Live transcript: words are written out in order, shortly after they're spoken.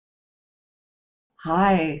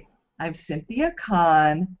Hi, I'm Cynthia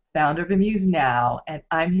Kahn, founder of Amuse Now, and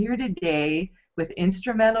I'm here today with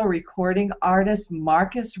instrumental recording artist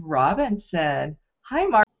Marcus Robinson.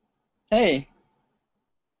 Hi, Hey,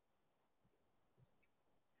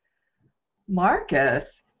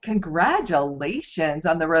 Marcus. Congratulations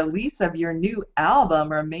on the release of your new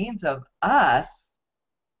album, Remains of Us.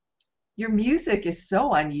 Your music is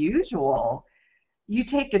so unusual. You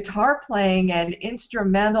take guitar playing and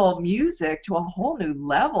instrumental music to a whole new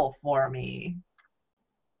level for me.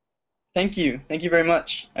 thank you. Thank you very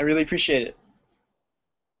much. I really appreciate it.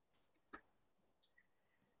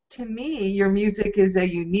 To me, your music is a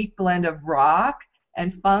unique blend of rock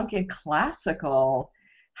and funk and classical.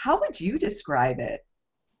 How would you describe it?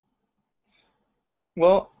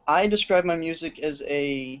 Well, I describe my music as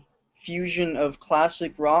a fusion of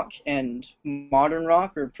classic rock and modern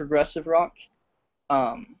rock or progressive rock.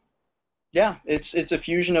 Um, yeah, it's a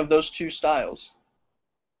fusion of those two styles.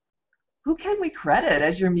 Who can we credit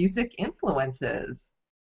as your music influences?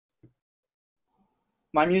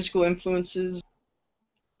 My musical influences,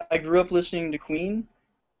 I grew up listening to Queen.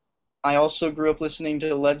 I also grew up listening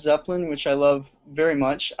to Led Zeppelin, which I love very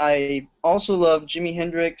much. I also love Jimi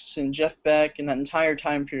Hendrix and Jeff Beck, and that entire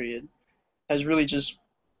time period has really just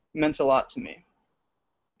meant a lot to me.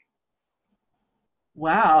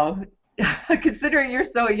 Wow, considering you're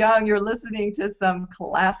so young, you're listening to some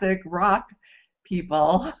classic rock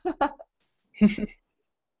people.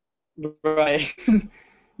 Right.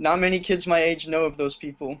 Not many kids my age know of those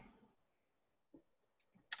people.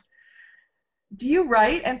 Do you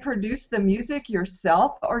write and produce the music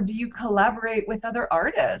yourself, or do you collaborate with other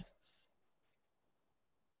artists?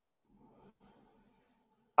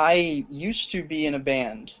 I used to be in a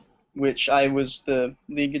band, which I was the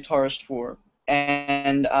lead guitarist for,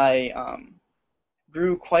 and I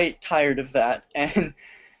grew quite tired of that and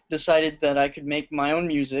decided that I could make my own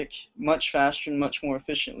music much faster and much more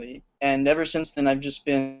efficiently. And ever since then, I've just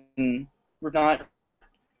been we're not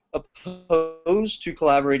opposed to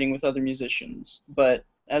collaborating with other musicians, but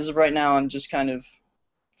as of right now, I'm just kind of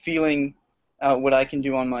feeling out what I can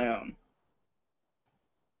do on my own.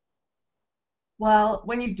 Well,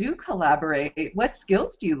 when you do collaborate, what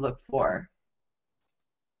skills do you look for?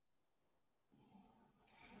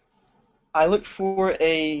 I look for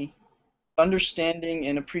a understanding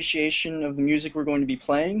and appreciation of the music we're going to be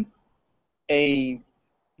playing, a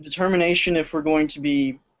determination if we're going to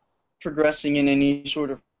be progressing in any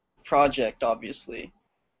sort of project, obviously.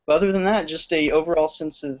 But other than that, just a overall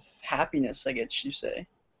sense of happiness, I guess you say.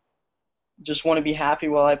 Just want to be happy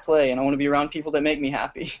while I play, and I want to be around people that make me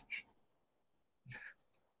happy.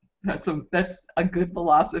 That's a good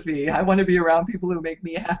philosophy. I want to be around people who make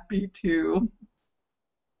me happy too.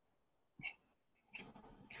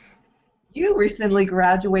 You recently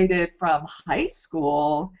graduated from high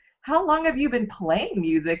school. How long have you been playing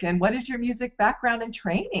music and what is your music background and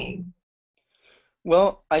training?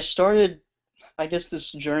 Well, I started, I guess,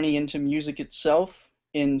 this journey into music itself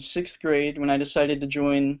in sixth grade when I decided to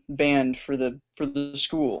join band for the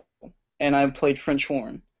school, and I played French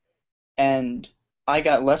horn. And I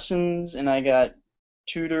got lessons and I got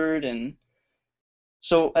tutored, and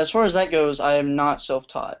so as far as that goes, I am not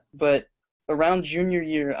self-taught. But around junior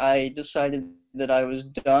year, I decided that I was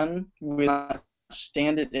done with not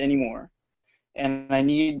stand it anymore. And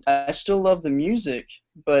I still love the music,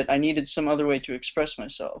 but I needed some other way to express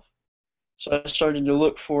myself. So I started to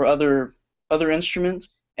look for other instruments,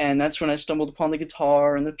 and that's when I stumbled upon the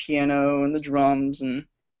guitar and the piano and the drums and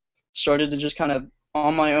started to just kind of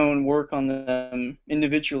on my own work on them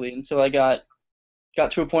individually until I got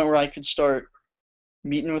to a point where I could start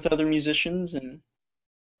meeting with other musicians, and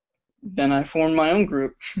then I formed my own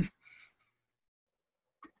group.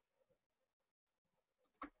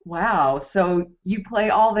 Wow, so you play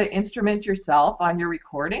all the instruments yourself on your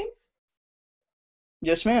recordings?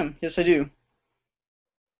 Yes, ma'am. Yes, I do.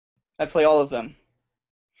 I play all of them.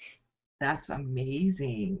 That's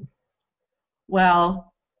amazing.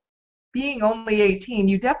 Well, being only 18,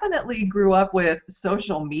 you definitely grew up with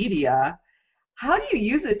social media. How do you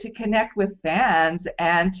use it to connect with fans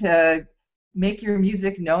and to make your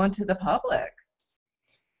music known to the public?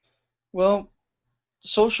 Well,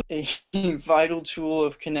 social is a vital tool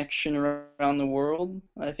of connection around the world.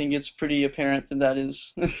 I think it's pretty apparent that that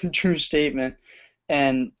is a true statement.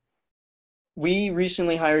 And we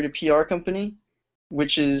recently hired a PR company,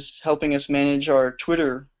 which is helping us manage our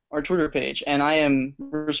Twitter page, and I am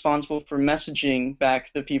responsible for messaging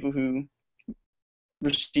back the people who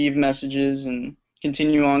receive messages and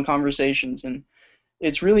continue on conversations. And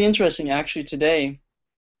it's really interesting, actually. Today,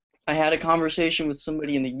 I had a conversation with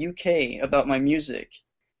somebody in the UK about my music,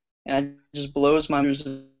 and it just blows my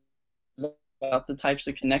mind about the types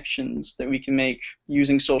of connections that we can make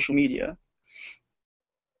using social media.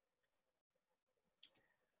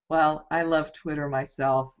 Well, I love Twitter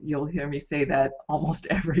myself. You'll hear me say that almost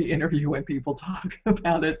every interview when people talk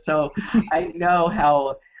about it. So I know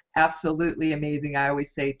how absolutely amazing. I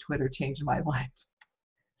always say Twitter changed my life.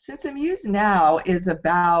 Since Amuse Now is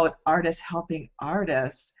about artists helping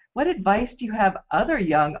artists, what advice do you have other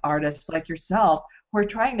young artists like yourself who are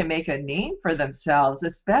trying to make a name for themselves,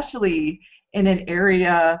 especially in an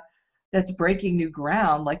area that's breaking new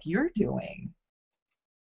ground like you're doing?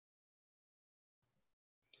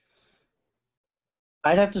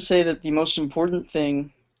 I'd have to say that the most important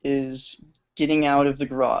thing is getting out of the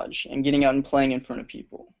garage and getting out and playing in front of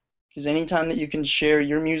people. Because anytime that you can share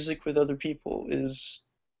your music with other people is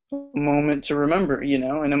a moment to remember,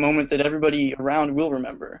 and a moment that everybody around will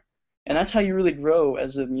remember. And that's how you really grow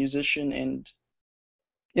as a musician, and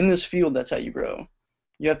in this field, that's how you grow.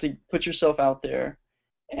 You have to put yourself out there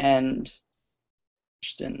and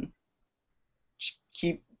just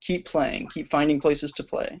keep playing, keep finding places to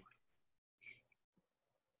play.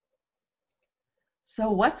 So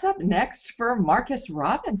what's up next for Marcus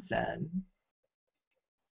Robinson?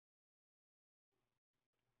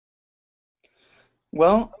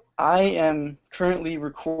 Well, I am currently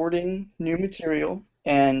recording new material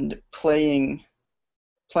and playing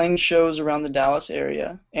shows around the Dallas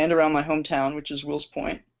area and around my hometown, which is Wills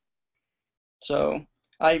Point. So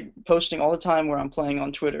I'm posting all the time where I'm playing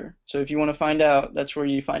on Twitter. So if you want to find out, that's where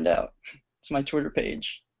you find out. It's my Twitter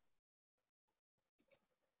page.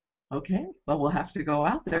 Okay, well, we'll have to go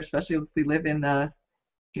out there, especially if we live in the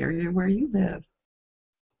area where you live.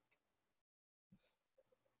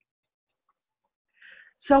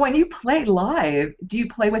 So when you play live, do you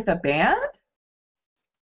play with a band?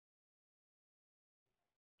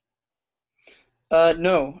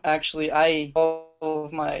 No, actually, I all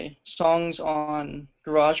of my songs on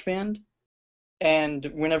GarageBand, and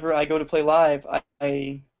whenever I go to play live,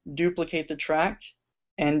 I duplicate the track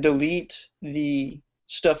and delete the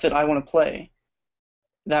stuff that I want to play.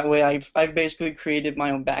 That way, I've basically created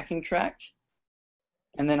my own backing track,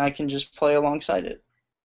 and then I can just play alongside it.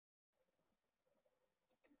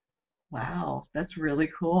 Wow, that's really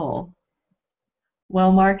cool.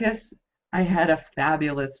 Well, Marcus, I had a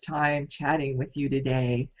fabulous time chatting with you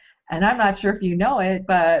today. And I'm not sure if you know it,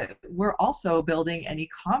 but we're also building an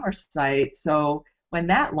e-commerce site. So when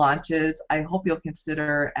that launches, I hope you'll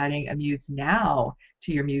consider adding Amuse Now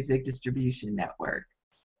to your music distribution network.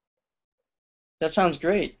 That sounds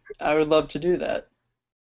great. I would love to do that.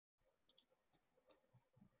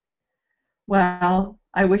 Well,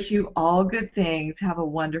 I wish you all good things. Have a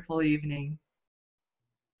wonderful evening.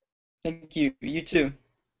 Thank you. You too.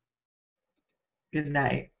 Good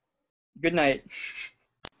night. Good night.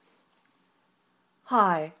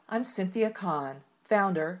 Hi, I'm Cynthia Kahn,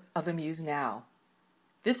 founder of Amuse Now.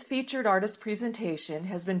 This featured artist presentation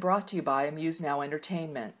has been brought to you by Amuse Now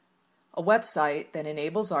Entertainment, a website that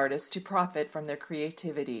enables artists to profit from their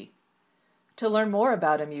creativity. To learn more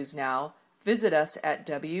about Amuse Now, visit us at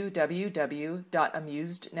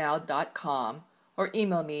www.amusednow.com or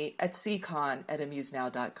email me at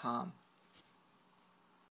ccon@amusenow.com.